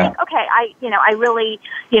if they think, okay, I really,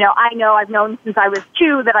 I know I've known since I was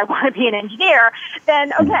 2 that I want to be an engineer,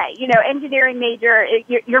 then okay, engineering major,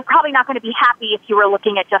 you're probably not going to be happy if you were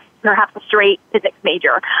looking at just perhaps a straight physics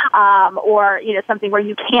major, or, something where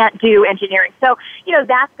you can't do engineering. So,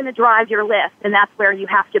 that's going to drive your list, and that's where you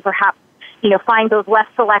have to perhaps find those less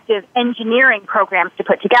selective engineering programs to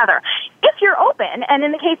put together. If you're open, and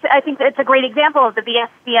in the case, I think it's a great example of the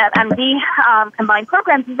BSMD combined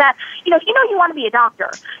programs, is that, if you want to be a doctor,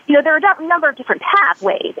 there are a number of different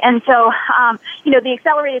pathways. And so, the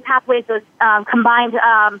accelerated pathways, those combined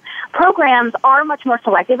programs are much more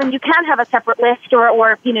selective, and you can have a separate list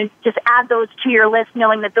or just add those to your list,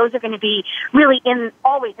 knowing that those are going to be really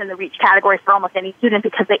always in the reach category for almost any student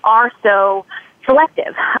because they are so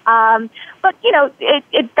selective. But,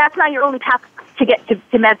 that's not your only path to get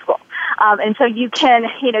to med school. And so you can,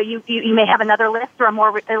 you may have another list or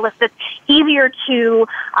a list that's easier to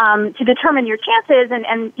determine your chances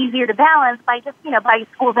and easier to balance by just, by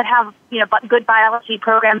schools that have, good biology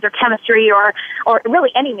programs or chemistry or really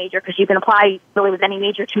any major, because you can apply really with any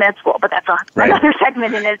major to med school, but that's another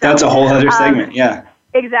segment in its own. That's a whole other segment, yeah.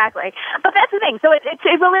 Exactly. But that's the thing. So it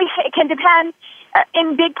really can depend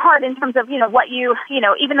in big part in terms of, what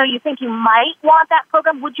even though you think you might want that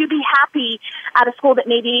program, would you be happy at a school that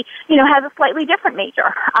maybe, has a slightly different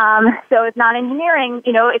major? So it's not engineering,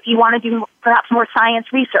 if you want to do perhaps more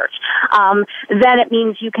science research, then it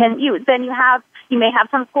means you may have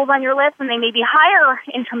some schools on your list, and they may be higher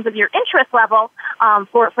in terms of your interest level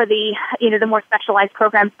for the the more specialized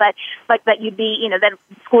programs, but that you'd be that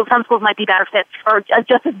some schools might be better fits or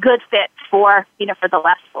just as good fits for for the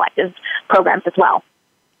less selective programs as well.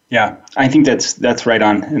 Yeah, I think that's right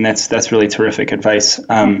on, and that's really terrific advice.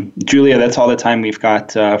 Julia, that's all the time we've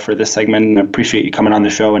got for this segment. I appreciate you coming on the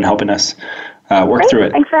show and helping us work through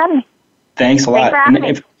it. Thanks for having me. Thanks a lot. Thanks for having me.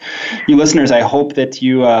 If you listeners, I hope that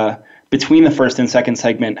you, between the first and second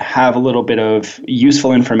segment, have a little bit of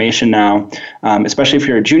useful information now, especially if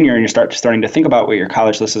you're a junior and you're starting to think about what your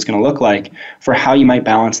college list is going to look like, for how you might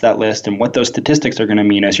balance that list and what those statistics are going to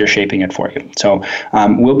mean as you're shaping it for you. So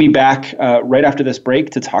we'll be back right after this break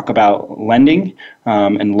to talk about lending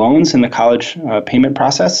and loans in the college payment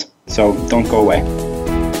process. So don't go away.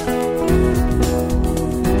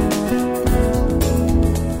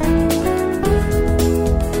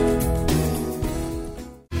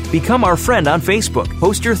 Become our friend on Facebook.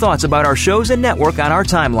 Post your thoughts about our shows and network on our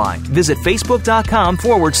timeline. Visit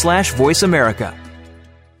facebook.com/Voice America.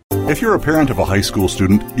 If you're a parent of a high school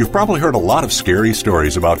student, you've probably heard a lot of scary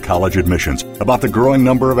stories about college admissions, about the growing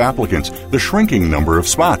number of applicants, the shrinking number of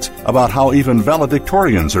spots, about how even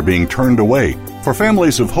valedictorians are being turned away. For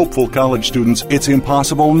families of hopeful college students, it's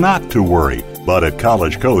impossible not to worry. But at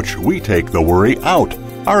College Coach, we take the worry out.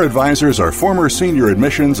 Our advisors are former senior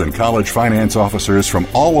admissions and college finance officers from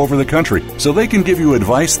all over the country, so they can give you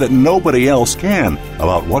advice that nobody else can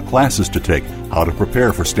about what classes to take, how to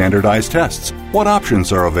prepare for standardized tests, what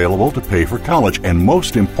options are available to pay for college, and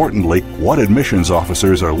most importantly, what admissions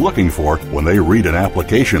officers are looking for when they read an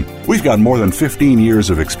application. We've got more than 15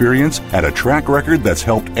 years of experience and a track record that's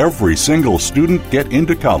helped every single student get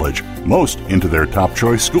into college, most into their top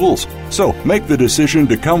choice schools. So make the decision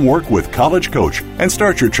to come work with College Coach and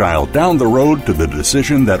start your child down the road to the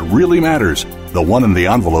decision that really matters, the one in the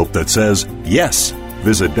envelope that says yes.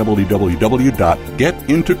 Visit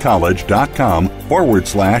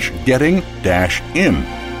www.getintocollege.com/getting-in.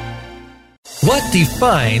 What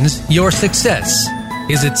defines your success?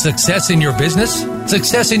 Is it success in your business?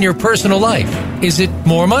 Success in your personal life? Is it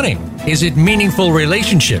more money? Is it meaningful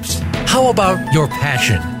relationships? How about your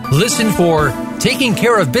passion? Listen for Taking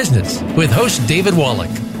Care of Business with host David Wallach.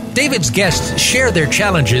 David's guests share their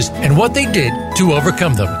challenges and what they did to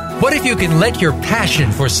overcome them. What if you can let your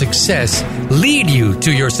passion for success lead you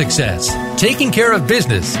to your success? Taking Care of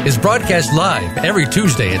Business is broadcast live every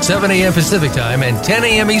Tuesday at 7 a.m. Pacific Time and 10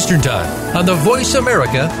 a.m. Eastern Time on the Voice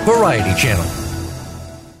America Variety Channel.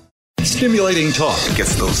 Stimulating talk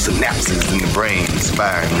gets those synapses in the brain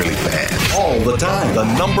firing really fast. All the time. The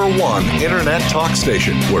 #1 internet talk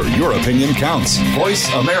station where your opinion counts.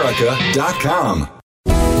 VoiceAmerica.com.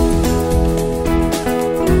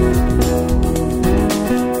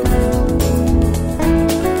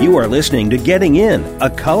 You are listening to Getting In, a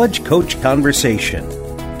College Coach Conversation.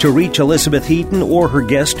 To reach Elizabeth Heaton or her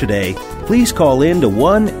guest today, please call in to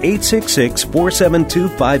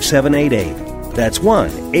 1-866-472-5788. That's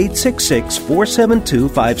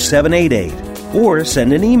 1-866-472-5788. Or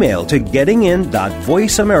send an email to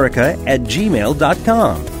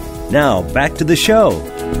gettingin.voiceamerica@gmail.com. Now, back to the show.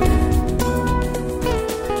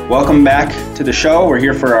 Welcome back to the show. We're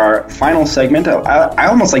here for our final segment. I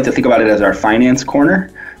almost like to think about it as our finance corner.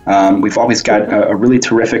 We've always got a really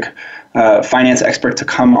terrific finance expert to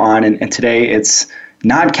come on, and today it's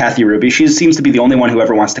not Kathy Ruby. She seems to be the only one who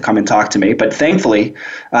ever wants to come and talk to me, but thankfully,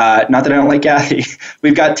 not that I don't like Kathy,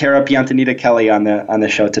 we've got Tara Piantanita Kelly on the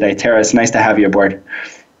show today. Tara, it's nice to have you aboard.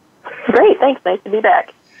 Great, thanks. Nice to be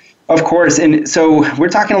back. Of course, and so we're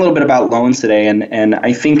talking a little bit about loans today, and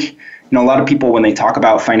I think a lot of people, when they talk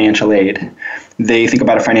about financial aid, they think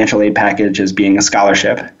about a financial aid package as being a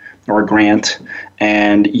scholarship or a grant,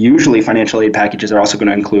 and usually financial aid packages are also going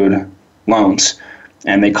to include loans,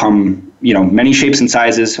 and they come, many shapes and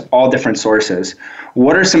sizes, all different sources.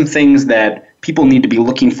 What are some things that people need to be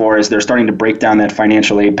looking for as they're starting to break down that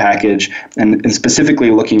financial aid package, and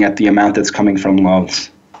specifically looking at the amount that's coming from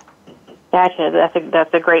loans? Gotcha.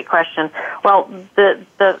 That's a great question. Well,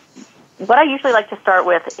 what I usually like to start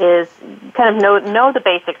with is kind of know the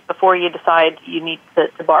basics before you decide you need to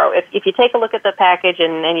borrow. If you take a look at the package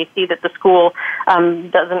and you see that the school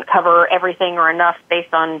doesn't cover everything or enough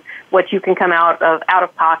based on what you can come out of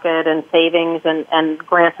pocket and savings and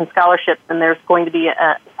grants and scholarships, then there's going to be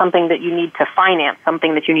something that you need to finance,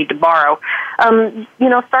 something that you need to borrow.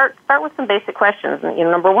 Start with some basic questions.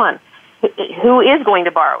 Number one, who is going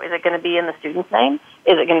to borrow? Is it going to be in the student's name?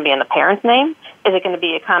 Is it going to be in the parent's name? Is it going to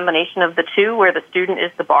be a combination of the two where the student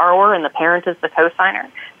is the borrower and the parent is the cosigner?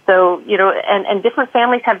 So, and different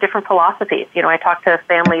families have different philosophies. I talk to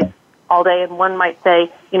families all day, and one might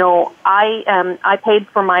say, I paid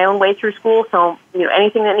for my own way through school, so,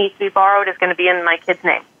 anything that needs to be borrowed is going to be in my kid's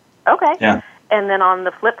name. Okay. Yeah. And then on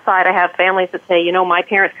the flip side, I have families that say, my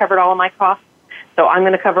parents covered all of my costs, so I'm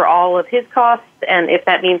going to cover all of his costs, and if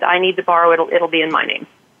that means I need to borrow, it'll be in my name.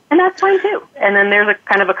 And that's fine, too. And then there's a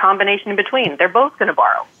kind of a combination in between. They're both going to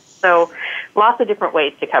borrow. So lots of different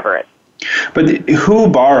ways to cover it. But who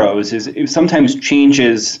borrows is sometimes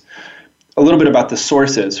changes a a little bit about the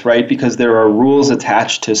sources, right? Because there are rules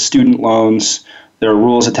attached to student loans, there are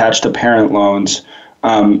rules attached to parent loans.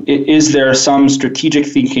 Is there some strategic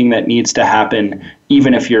thinking that needs to happen,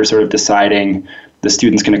 even if you're sort of deciding the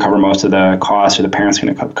student's going to cover most of the cost or the parent's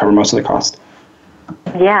going to cover most of the cost?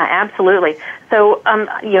 Yeah, absolutely. So,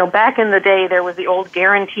 back in the day, there was the old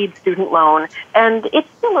guaranteed student loan, and it's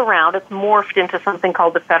still around. It's morphed into something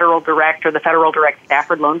called the Federal Direct or the Federal Direct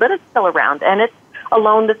Stafford loan, but it's still around. And it's a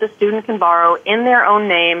loan that the student can borrow in their own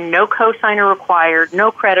name, no cosigner required, no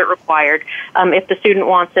credit required. If the student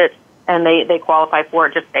wants it and they qualify for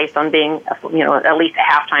it just based on being, at least a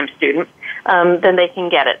half-time student, then they can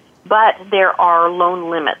get it. But there are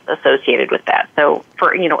loan limits associated with that. So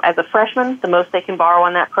for, as a freshman, the most they can borrow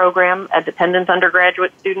on that program, a dependent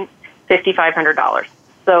undergraduate student, $5,500.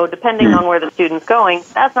 So depending on where the student's going,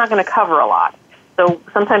 that's not going to cover a lot. So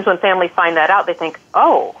sometimes when families find that out, they think,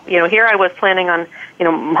 oh, here I was planning on,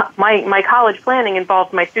 my college planning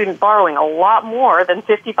involved my student borrowing a lot more than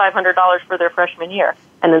 $5,500 for their freshman year,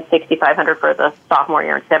 and then $6,500 for the sophomore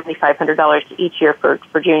year and $7,500 each year for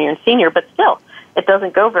junior and senior. But still, it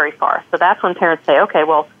doesn't go very far. So that's when parents say, okay,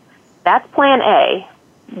 well, that's plan A.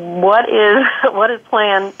 What is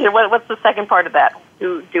plan, what's the second part of that?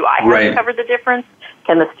 Do I have to cover the difference?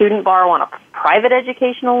 Can the student borrow on a private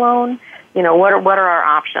educational loan? What are our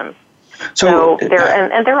options? So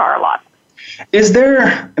there are a lot. Is there,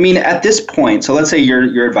 at this point, so let's say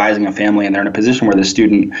you're advising a family and they're in a position where the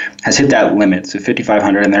student has hit that limit, so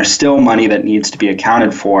 $5,500, and there's still money that needs to be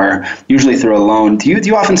accounted for, usually through a loan. Do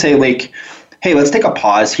you often say, like, hey, let's take a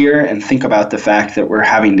pause here and think about the fact that we're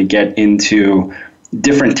having to get into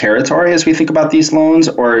different territory as we think about these loans?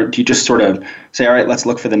 Or do you just sort of say, all right, let's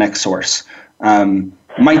look for the next source?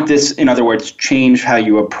 Might this, in other words, change how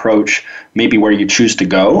you approach maybe where you choose to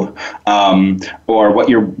go, or what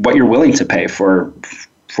you're willing to pay for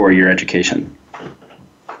your education?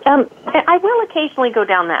 I will occasionally go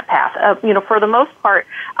down that path. For the most part,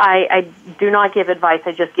 I do not give advice.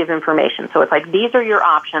 I just give information. So it's like, these are your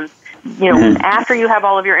options. After you have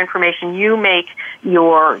all of your information, you make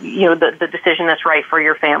the decision that's right for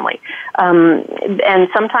your family. And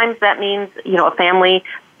sometimes that means, a family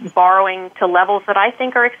borrowing to levels that I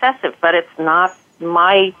think are excessive, but it's not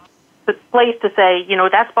my place to say,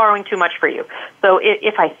 that's borrowing too much for you. So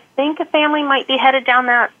if I think a family might be headed down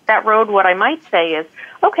that road, what I might say is,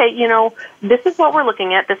 okay, this is what we're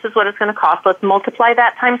looking at. This is what it's going to cost. Let's multiply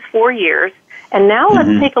that times 4 years. And now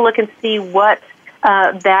let's take a look and see what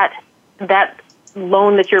that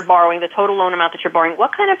loan that you're borrowing, the total loan amount that you're borrowing,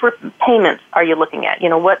 what kind of repayments are you looking at?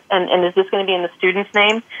 And is this going to be in the student's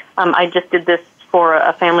name? I just did this for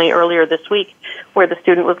a family earlier this week where the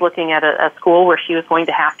student was looking at a school where she was going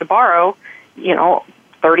to have to borrow,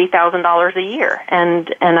 $30,000 a year.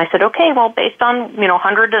 And I said, okay, well, based on,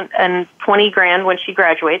 $120,000 when she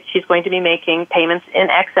graduates, she's going to be making payments in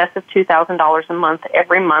excess of $2,000 a month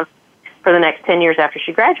every month for the next 10 years after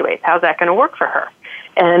she graduates. How's that going to work for her?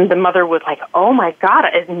 And the mother was like, oh my God,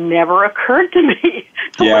 it never occurred to me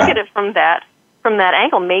to look at it from that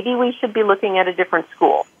angle. Maybe we should be looking at a different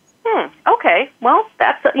school. Okay, well,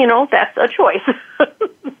 that's a choice. But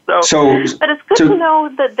it's good to know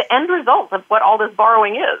the end result of what all this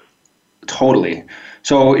borrowing is. Totally.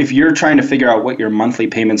 So if you're trying to figure out what your monthly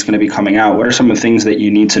payment's going to be coming out, what are some of the things that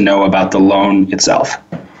you need to know about the loan itself?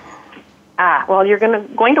 Well, you're going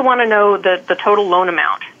to want to know the total loan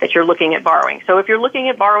amount that you're looking at borrowing. So if you're looking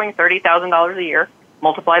at borrowing $30,000 a year,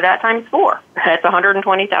 multiply that times 4. That's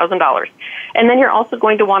 $120,000. And then you're also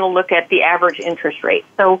going to want to look at the average interest rate.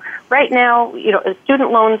 So right now,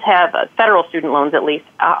 student loans federal student loans at least,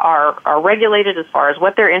 are regulated as far as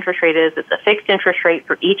what their interest rate is. It's a fixed interest rate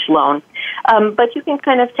for each loan. But you can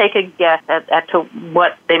kind of take a guess at to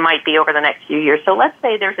what they might be over the next few years. So let's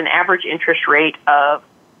say there's an average interest rate of,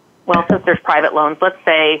 well, since there's private loans, let's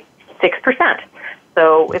say 6%.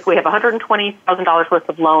 So if we have $120,000 worth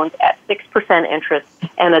of loans at 6% interest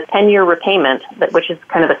and a 10-year repayment, which is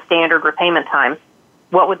kind of a standard repayment time,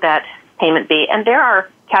 what would that payment be? And there are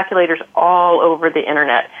calculators all over the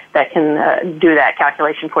internet that can do that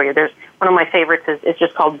calculation for you. There's one of my favorites is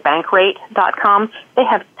just called bankrate.com. They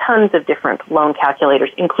have tons of different loan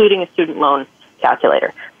calculators, including a student loan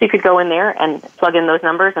calculator. So you could go in there and plug in those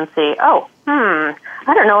numbers and say, I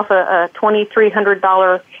don't know if a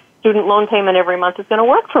 $2,300 student loan payment every month is going to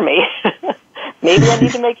work for me. Maybe I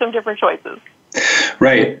need to make some different choices.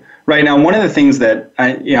 Right. Right. Now, one of the things that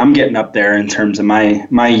I'm getting up there in terms of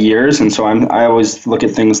my years, and so I always look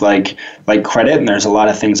at things like credit, and there's a lot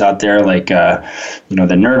of things out there like the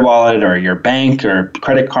NerdWallet or your bank or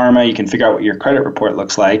Credit Karma. You can figure out what your credit report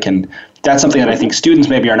looks like, and that's something that I think students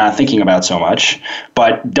maybe are not thinking about so much,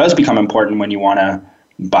 but does become important when you want to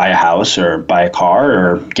buy a house or buy a car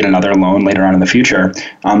or get another loan later on in the future.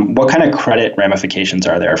 What kind of credit ramifications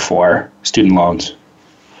are there for student loans?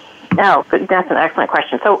 Oh, that's an excellent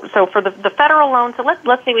question. So for the federal loan, so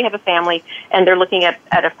let's say we have a family and they're looking at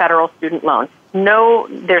a federal student loan. No,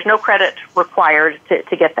 there's no credit required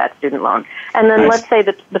to get that student loan. And then Let's say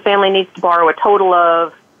that the family needs to borrow a total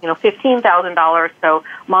of $15,000. So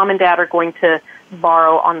mom and dad are going to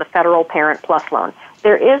borrow on the federal Parent Plus loan.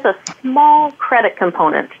 There is a small credit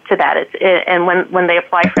component to that, and when they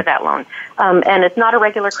apply for that loan. And it's not a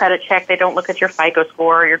regular credit check. They don't look at your FICO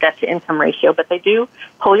score or your debt-to-income ratio, but they do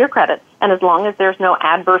pull your credit. And as long as there's no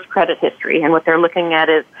adverse credit history, and what they're looking at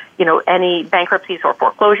is, any bankruptcies or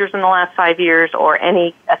foreclosures in the last 5 years or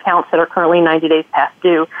any accounts that are currently 90 days past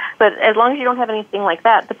due. But as long as you don't have anything like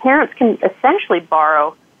that, the parents can essentially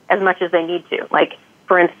borrow as much as they need to. Like,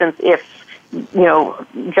 for instance, if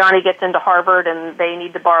Johnny gets into Harvard and they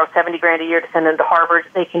need to borrow $70,000 a year to send him to Harvard,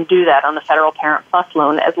 they can do that on the federal Parent Plus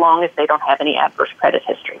loan as long as they don't have any adverse credit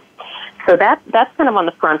history. So that's kind of on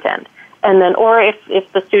the front end. And then, or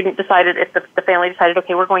if the student decided, if the family decided,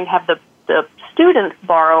 okay, we're going to have the students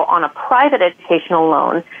borrow on a private educational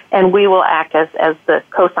loan, and we will act as the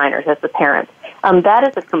co-signers, as the parents. That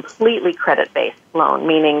is a completely credit-based loan,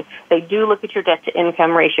 meaning they do look at your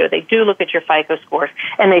debt-to-income ratio, they do look at your FICO scores,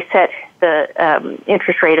 and they set the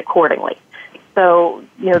interest rate accordingly. So,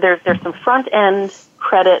 there's some front-end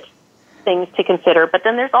credit things to consider, but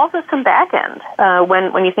then there's also some back-end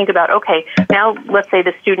when you think about, okay, now let's say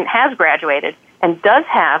the student has graduated and does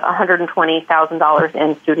have $120,000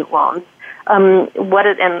 in student loans. And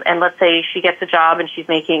let's say she gets a job and she's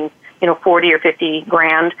making 40 or 50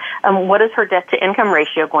 grand. What is her debt to income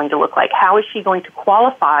ratio going to look like? How is she going to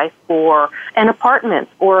qualify for an apartment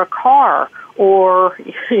or a car or,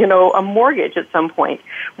 a mortgage at some point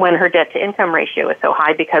when her debt to income ratio is so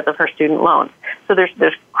high because of her student loans? So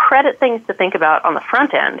there's credit things to think about on the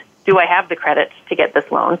front end. Do I have the credit to get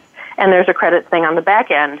this loan? And there's a credit thing on the back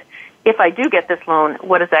end. If I do get this loan,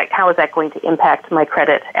 how is that going to impact my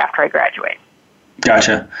credit after I graduate?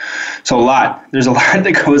 Gotcha. So there's a lot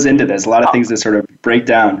that goes into this, a lot of things that sort of break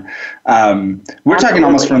down. We're talking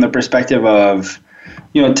almost from the perspective of,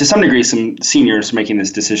 to some degree, some seniors making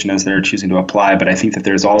this decision as they're choosing to apply, but I think that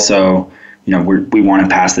there's also, we want to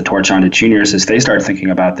pass the torch on to juniors as they start thinking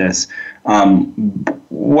about this.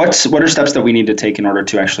 What are steps that we need to take in order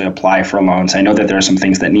to actually apply for loans? I know that there are some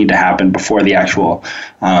things that need to happen before the actual,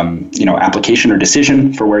 application or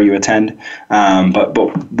decision for where you attend. But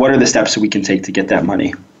what are the steps that we can take to get that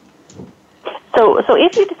money? So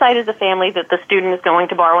if you decide as a family that the student is going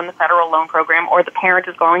to borrow in the federal loan program or the parent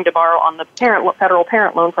is going to borrow on the federal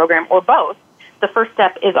parent loan program or both, the first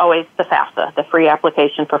step is always the FAFSA, the free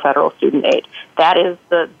application for federal student aid. That is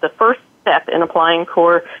the first step in applying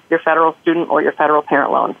for your federal student or your federal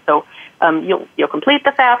parent loan. So you'll complete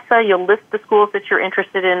the FAFSA, you'll list the schools that you're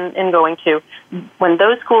interested in going to. When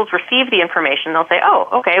those schools receive the information, they'll say, oh,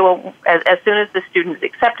 okay, well, as soon as the student is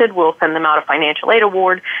accepted, we'll send them out a financial aid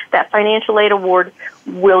award. That financial aid award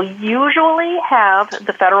will usually have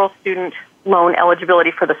the federal student loan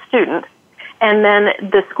eligibility for the student, and then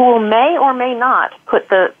the school may or may not put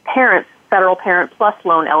the parent's federal Parent Plus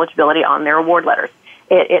loan eligibility on their award letters.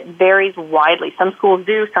 It varies widely. Some schools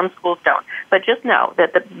do, some schools don't. But just know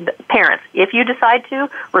that the parents, if you decide to,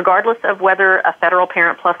 regardless of whether a federal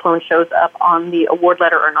Parent Plus loan shows up on the award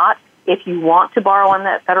letter or not, if you want to borrow on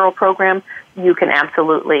that federal program, you can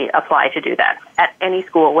absolutely apply to do that at any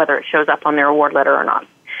school, whether it shows up on their award letter or not.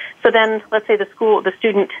 So then, let's say the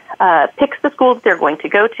student picks the school that they're going to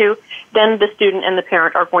go to. Then the student and the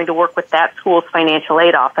parent are going to work with that school's financial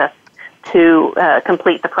aid office to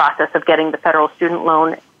complete the process of getting the federal student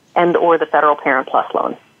loan and or the federal Parent Plus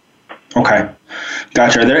loan. Okay.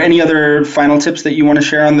 Gotcha. Are there any other final tips that you want to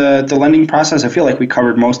share on the lending process? I feel like we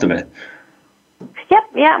covered most of it. Yep.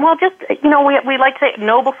 Yeah. Well, just, we like to say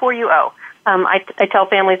know before you owe. I tell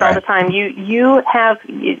families all the time,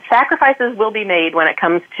 sacrifices will be made when it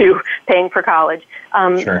comes to paying for college.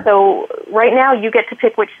 Sure. So right now you get to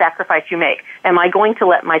pick which sacrifice you make. Am I going to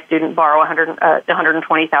let my student borrow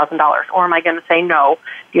 $120,000, or am I going to say no?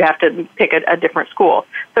 You have to pick a different school.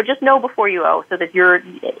 So just know before you owe, so that you're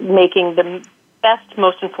making the best,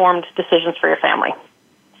 most informed decisions for your family.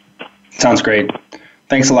 Sounds great.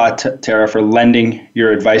 Thanks a lot, Tara, for lending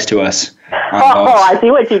your advice to us. I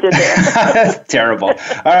see what you did there. Terrible.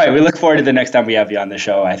 All right, we look forward to the next time we have you on the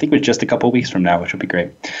show. I think it's just a couple of weeks from now, which will be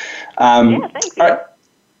great. Thank you.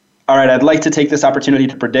 All right, I'd like to take this opportunity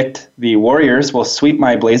to predict the Warriors will sweep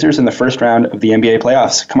my Blazers in the first round of the NBA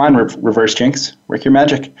playoffs. Come on, reverse jinx. Work your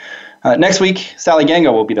magic. Next week, Sally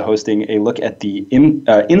Gango will be hosting a look at the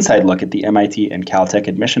inside look at the MIT and Caltech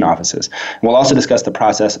admission offices. And we'll also discuss the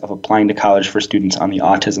process of applying to college for students on the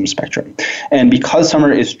autism spectrum. And because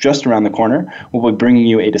summer is just around the corner, we'll be bringing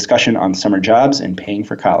you a discussion on summer jobs and paying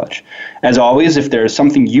for college. As always, if there's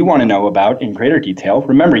something you want to know about in greater detail,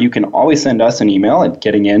 remember you can always send us an email at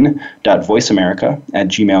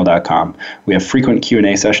gettingin.voiceamerica@gmail.com. We have frequent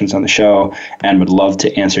Q&A sessions on the show and would love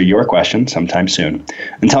to answer your questions sometime soon.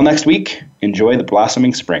 Until next week, enjoy the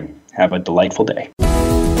blossoming spring. Have a delightful day.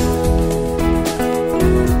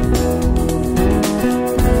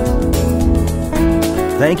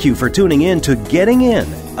 Thank you for tuning in to Getting In,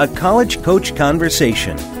 a college coach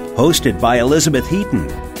conversation, hosted by Elizabeth Heaton.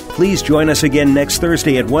 Please join us again next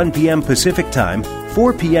Thursday at 1 p.m. Pacific Time,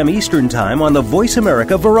 4 p.m. Eastern Time on the Voice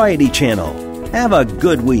America Variety Channel. Have a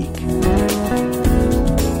good week.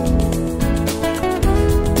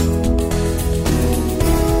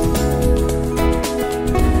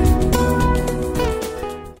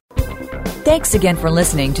 Thanks again for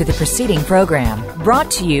listening to the preceding program,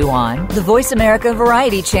 brought to you on the Voice America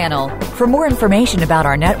Variety Channel. For more information about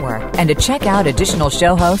our network and to check out additional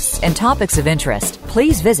show hosts and topics of interest,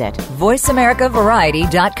 please visit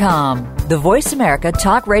voiceamericavariety.com. The Voice America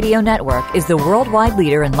Talk Radio Network is the worldwide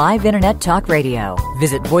leader in live Internet talk radio.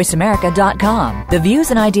 Visit voiceamerica.com. The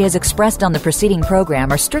views and ideas expressed on the preceding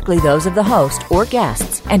program are strictly those of the host or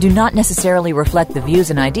guests and do not necessarily reflect the views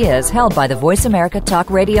and ideas held by the Voice America Talk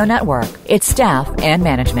Radio Network, its staff, and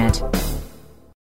management.